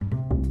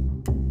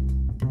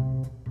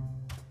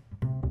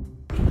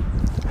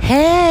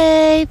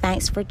Hey,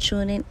 thanks for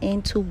tuning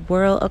into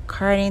World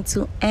According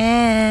to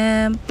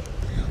Am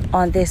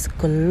on this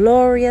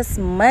glorious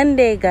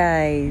Monday,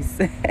 guys.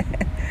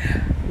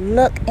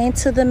 Look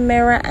into the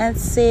mirror and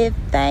say,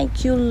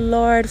 thank you,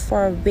 Lord,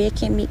 for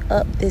waking me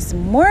up this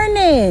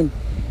morning.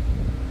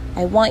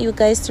 I want you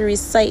guys to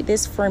recite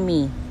this for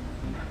me.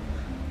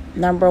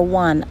 Number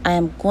 1, I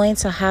am going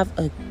to have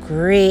a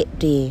great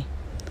day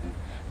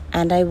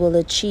and I will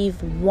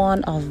achieve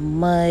one of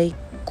my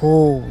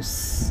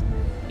goals.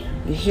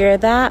 You hear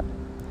that?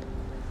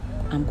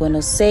 I'm going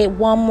to say it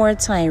one more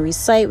time.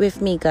 Recite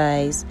with me,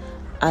 guys.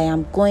 I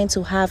am going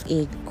to have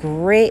a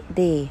great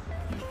day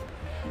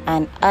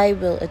and I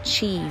will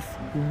achieve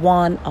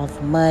one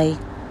of my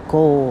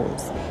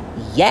goals.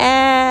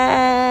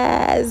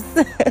 Yes!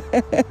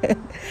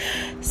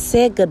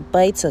 Say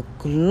goodbye to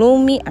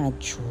gloomy and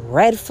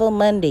dreadful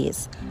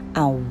Mondays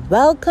and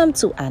welcome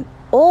to an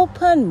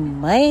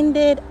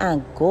open-minded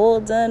and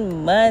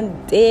golden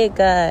Monday,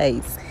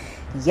 guys.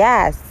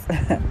 Yes!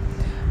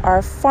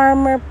 Our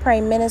former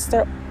Prime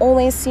Minister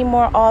Owen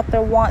Seymour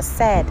Arthur once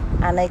said,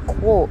 and I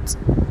quote,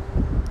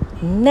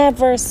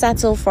 "Never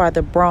settle for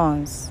the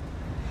bronze.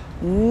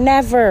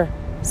 Never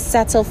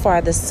settle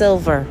for the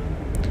silver.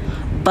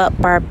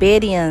 But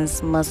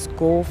Barbadians must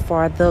go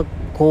for the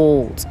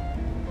gold."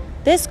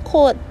 This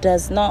quote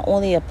does not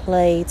only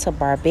apply to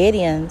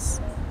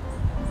Barbadians,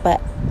 but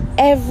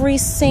every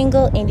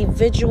single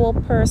individual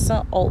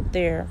person out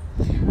there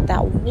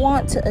that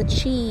want to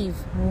achieve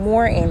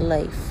more in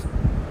life.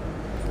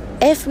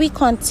 If we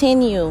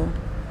continue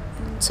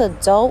to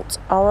doubt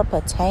our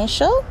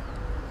potential,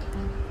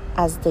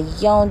 as the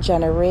young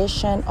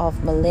generation of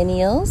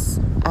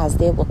millennials, as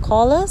they will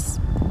call us,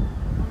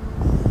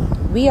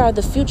 we are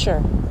the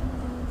future.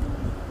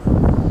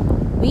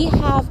 We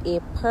have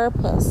a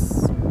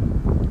purpose,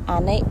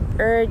 and I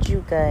urge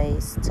you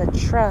guys to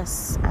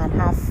trust and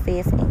have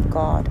faith in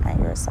God and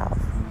yourself.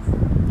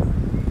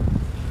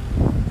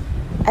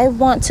 I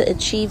want to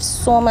achieve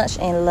so much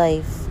in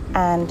life,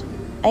 and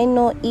I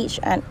know each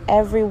and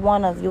every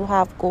one of you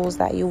have goals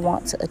that you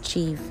want to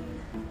achieve.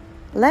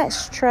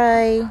 Let's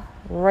try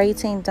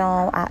writing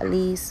down at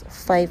least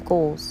 5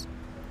 goals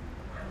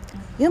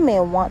you may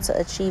want to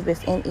achieve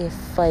within a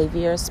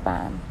 5-year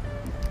span.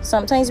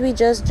 Sometimes we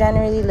just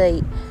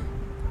generally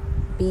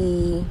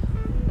be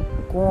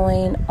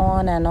going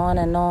on and on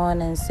and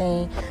on and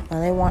saying,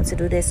 well, I want to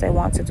do this, I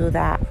want to do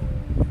that.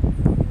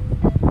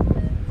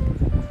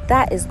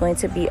 That is going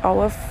to be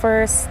our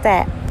first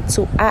step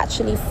to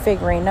actually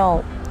figuring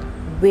out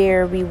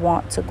where we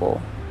want to go,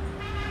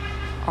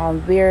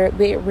 where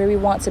we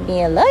want to be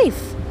in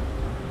life.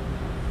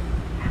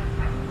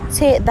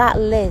 Take that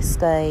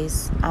list,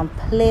 guys, and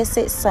place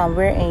it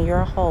somewhere in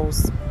your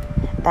house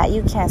that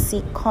you can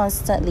see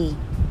constantly,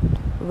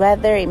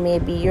 whether it may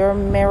be your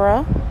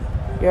mirror,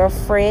 your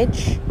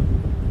fridge,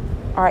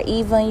 or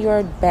even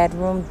your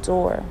bedroom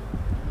door.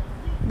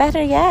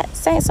 Better yet,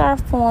 since our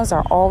phones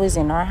are always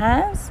in our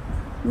hands,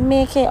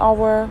 make it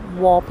our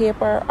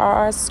wallpaper or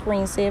our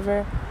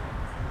screensaver,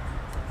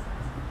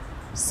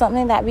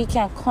 something that we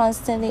can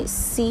constantly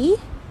see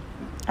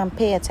and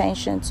pay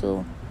attention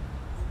to,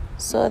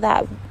 so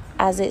that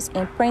as it's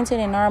imprinted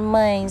in our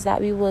minds, that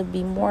we will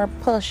be more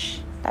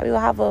pushed, that we will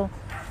have a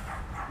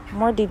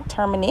more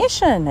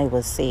determination, I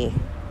would say,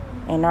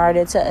 in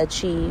order to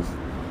achieve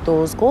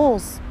those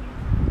goals.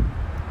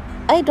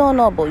 I don't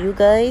know about you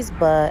guys,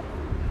 but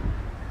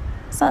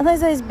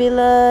sometimes I be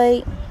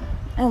like,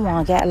 I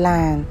want to get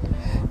land,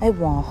 I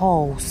want a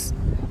house,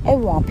 I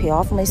want to pay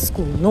off my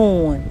school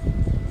loan.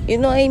 You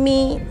know what I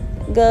mean?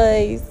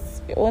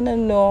 Guys, you want to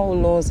know how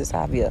loans is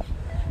have you.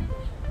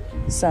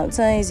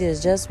 Sometimes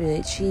it's just be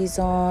like, cheese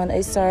on,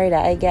 I'm sorry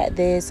that I get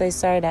this, I'm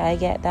sorry that I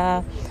get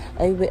that,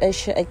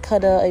 I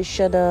coulda, I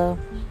shoulda.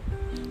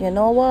 You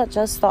know what?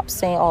 Just stop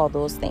saying all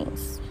those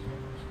things.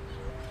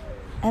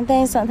 And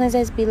then sometimes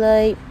I be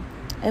like,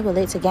 I would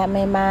like to get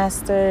my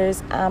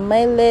master's, and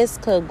my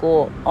list could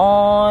go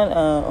on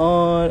and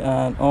on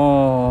and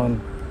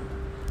on.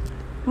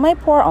 My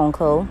poor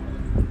uncle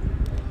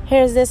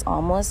hears this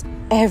almost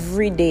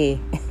every day.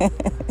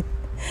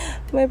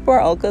 My poor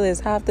uncle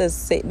is have to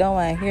sit down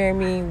and hear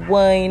me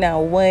whine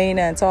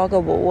and talk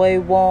about what I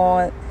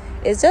want.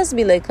 It's just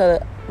be like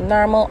a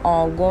normal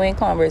ongoing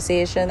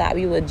conversation that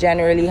we would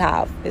generally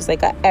have. It's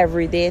like an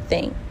everyday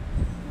thing.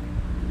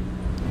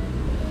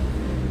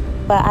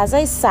 But as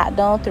I sat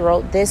down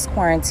throughout this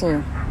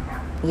quarantine,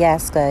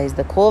 yes, guys,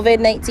 the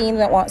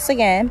COVID-19 once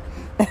again,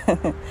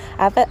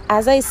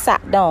 as I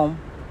sat down,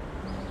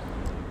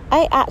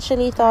 I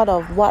actually thought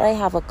of what I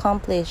have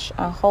accomplished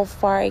and how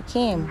far I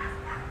came.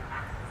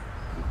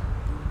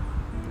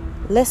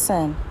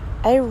 Listen,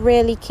 I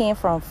really came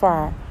from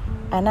far,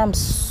 and I'm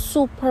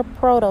super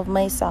proud of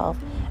myself.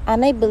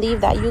 And I believe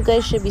that you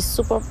guys should be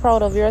super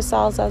proud of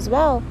yourselves as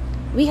well.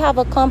 We have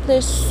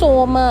accomplished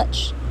so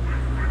much.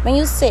 When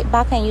you sit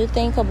back and you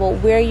think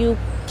about where you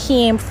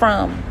came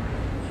from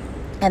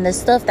and the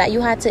stuff that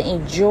you had to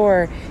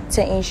endure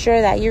to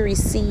ensure that you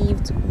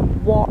received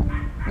what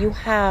you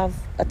have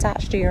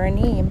attached to your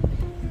name,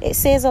 It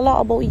says a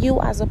lot about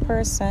you as a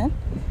person,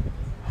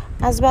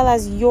 as well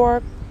as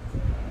your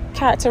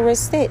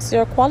characteristics,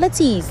 your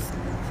qualities.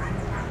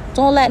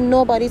 Don't let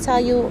nobody tell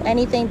you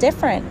anything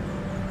different.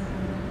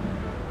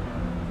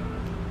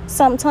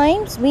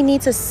 Sometimes we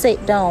need to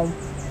sit down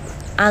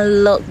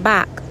and look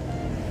back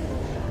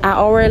at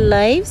our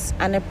lives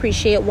and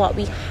appreciate what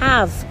we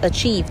have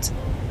achieved.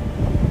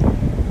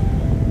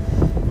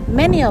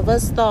 Many of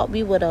us thought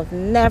we would have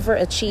never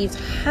achieved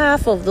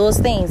half of those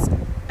things,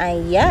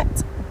 and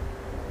yet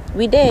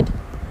we did,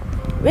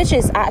 which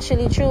is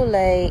actually true.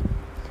 Like,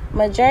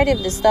 majority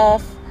of the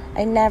stuff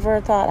I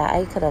never thought that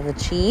I could have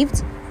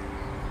achieved.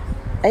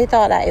 I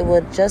thought that it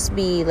would just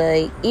be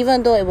like,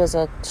 even though it was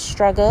a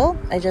struggle,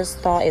 I just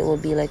thought it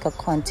would be like a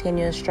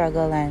continuous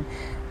struggle and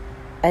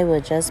I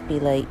would just be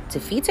like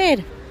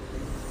defeated.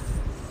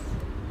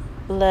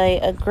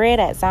 Like, a great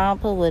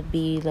example would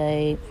be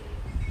like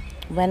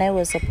when I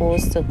was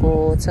supposed to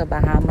go to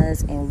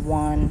Bahamas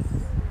in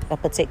a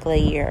particular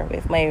year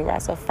with my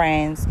rest of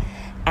friends,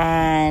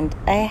 and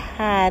I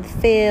had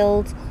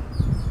failed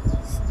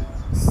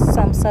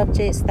some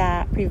subjects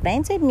that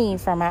prevented me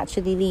from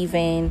actually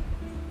leaving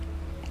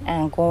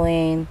and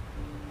going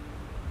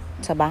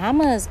to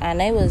Bahamas,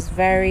 and I was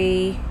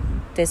very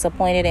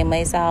disappointed in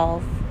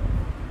myself.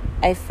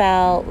 I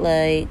felt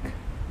like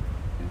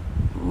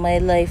my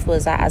life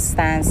was at a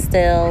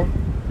standstill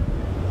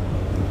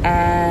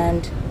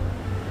and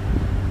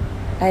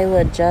I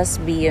would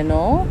just be,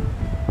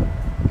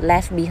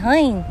 left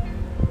behind.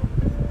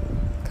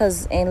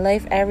 Because in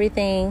life,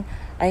 everything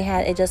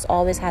I just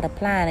always had a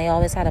plan.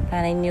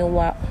 I knew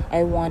what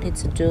I wanted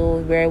to do,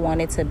 where I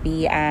wanted to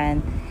be,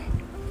 and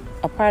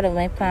a part of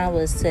my plan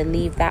was to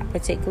leave that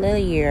particular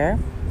year,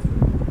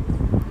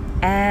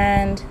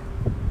 and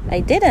I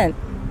didn't.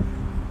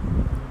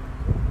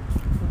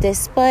 It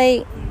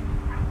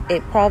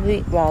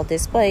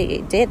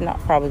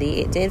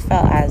did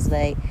felt as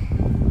like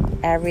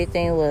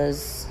everything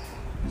was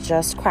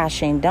just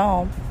crashing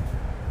down.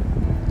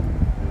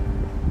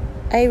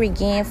 I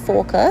regained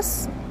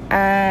focus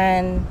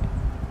and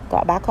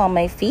got back on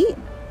my feet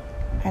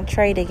and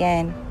tried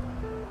again,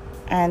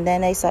 and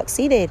then I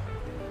succeeded.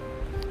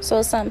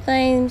 So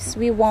sometimes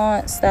we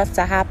want stuff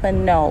to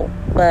happen now,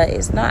 but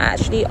it's not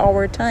actually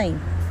our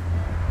time.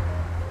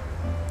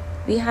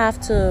 We have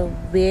to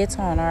wait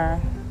on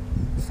our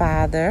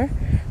Father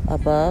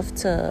above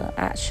to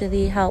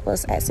actually help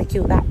us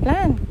execute that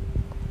plan.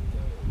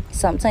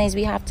 Sometimes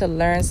we have to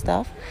learn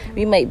stuff.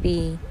 We might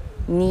be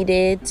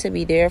needed to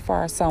be there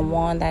for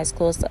someone that's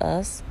close to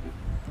us.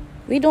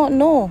 We don't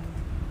know.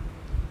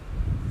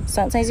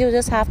 Sometimes you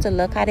just have to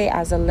look at it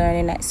as a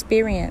learning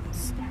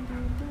experience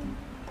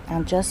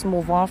and just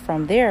move on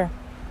from there.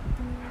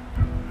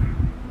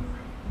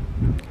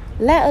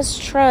 Let us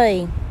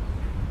try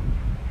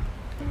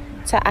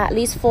to at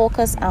least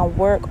focus and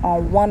work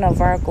on one of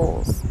our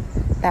goals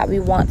that we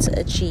want to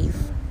achieve.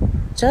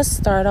 Just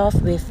start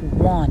off with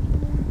one.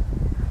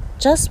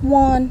 Just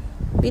one.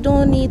 We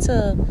don't need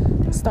to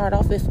start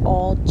off with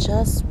all,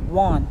 just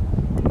one.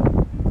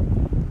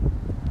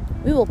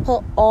 We will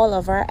put all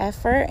of our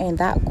effort in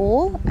that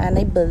goal, and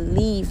I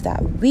believe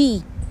that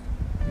we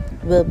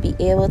will be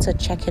able to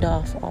check it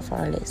off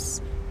our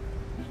list.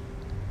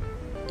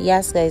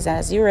 Yes, guys,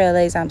 as you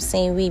realize, I'm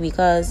saying we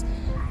because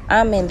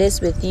I'm in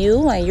this with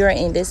you and you're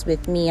in this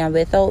with me, and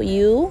without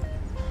you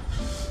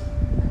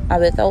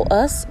and without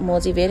us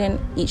motivating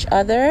each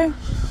other,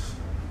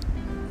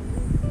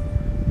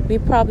 we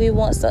probably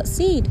won't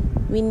succeed.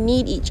 We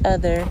need each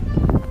other.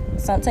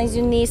 Sometimes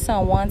you need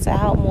someone to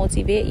help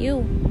motivate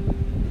you.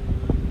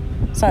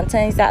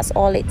 Sometimes that's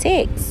all it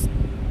takes.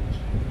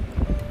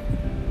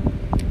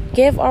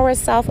 Give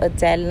ourselves a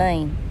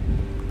deadline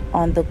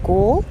on the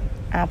goal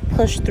and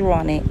push through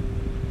on it.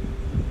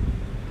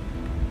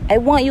 I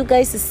want you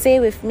guys to say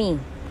with me,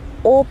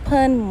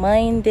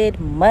 Open-Minded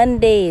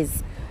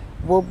Mondays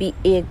will be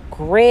a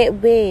great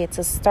way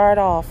to start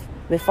off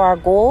with our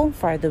goal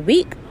for the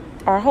week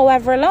or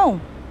however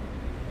long.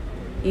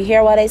 You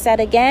hear what I said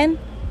again?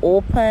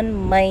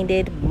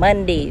 Open-Minded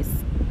Mondays.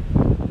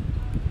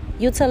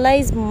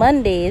 Utilize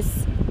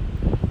Mondays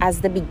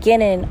as the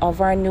beginning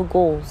of our new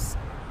goals.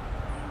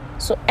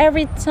 So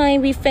every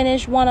time we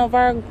finish one of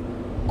our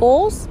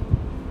goals,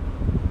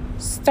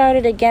 start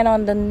it again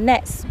on the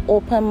next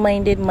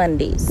Open-Minded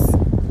Mondays.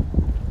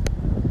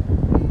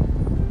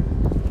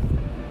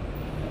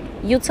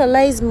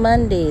 Utilize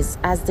Mondays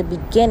as the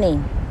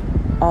beginning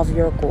of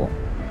your goal.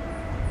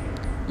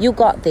 You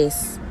got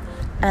this.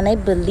 And I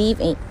believe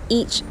in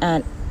each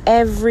and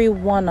every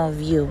one of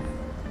you.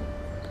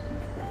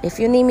 If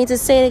you need me to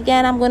say it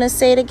again, I'm going to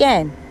say it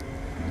again.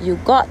 You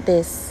got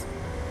this.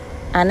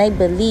 And I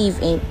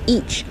believe in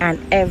each and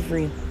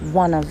every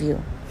one of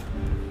you.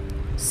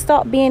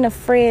 Stop being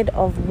afraid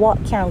of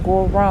what can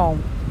go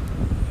wrong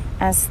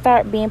and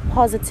start being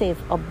positive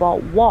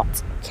about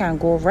what can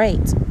go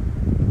right.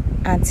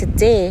 And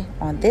today,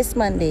 on this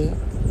Monday,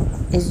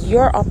 is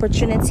your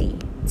opportunity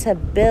to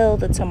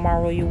build the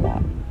tomorrow you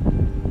want.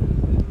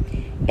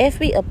 If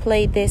we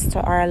apply this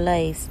to our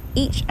lives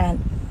each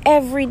and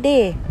every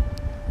day,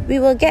 We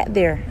will get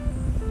there.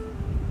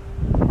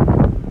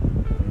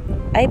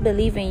 I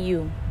believe in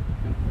you.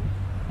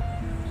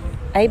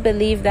 I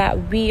believe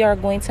that we are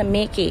going to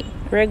make it.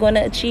 We're going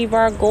to achieve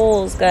our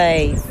goals,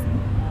 guys.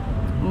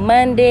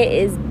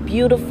 Monday is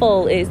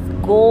beautiful. It's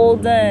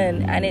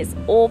golden. And it's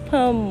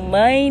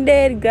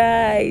open-minded,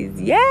 guys.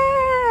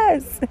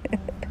 Yes.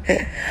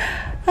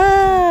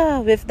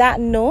 With that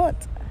note,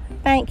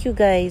 thank you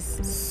guys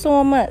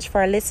so much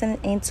for listening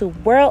into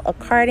World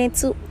According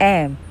to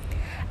M.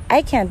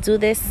 I can't do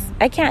this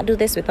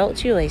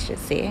without you, I should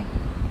say.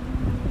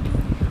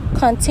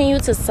 Continue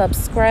to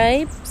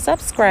subscribe.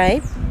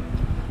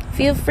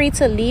 Feel free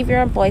to leave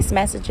your voice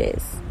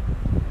messages.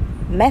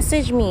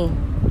 Message me.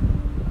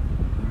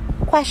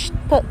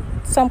 Put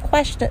some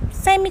questions.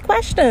 Send me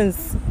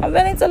questions. I'm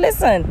willing to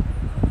listen.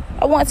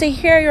 I want to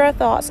hear your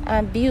thoughts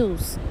and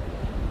views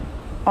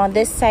on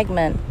this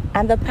segment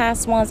and the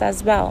past ones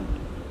as well.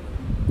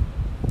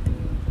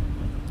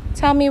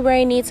 Tell me how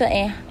we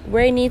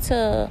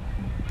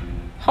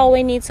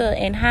need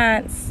to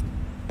enhance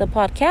the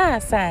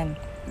podcast, and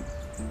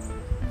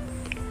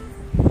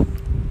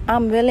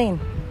I'm willing,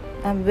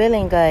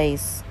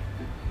 guys.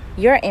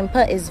 Your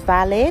input is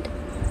valid,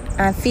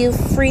 and feel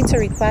free to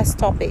request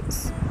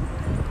topics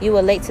you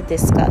would like to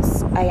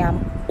discuss. I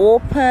am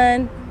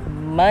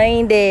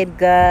open-minded,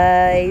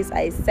 guys.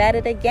 I said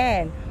it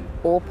again.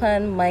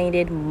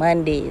 Open-minded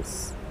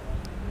Mondays.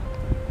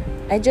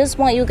 I just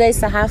want you guys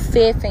to have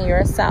faith in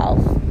yourself.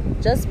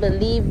 Just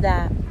believe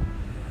that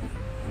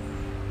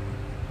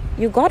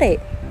you got it.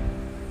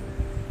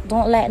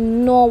 Don't let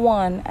no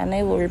one, and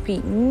I will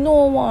repeat,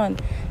 no one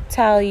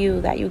tell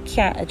you that you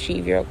can't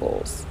achieve your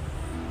goals.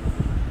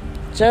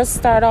 Just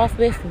start off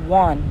with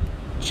one.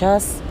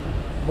 Just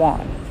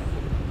one.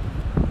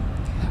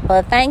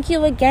 Well, thank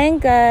you again,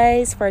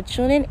 guys, for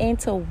tuning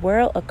into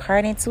World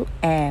According to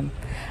M.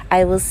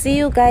 I will see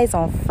you guys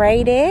on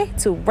Friday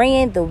to bring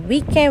in the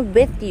weekend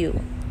with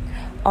you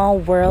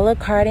on World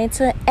According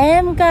to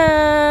M,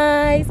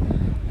 guys.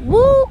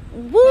 Woo!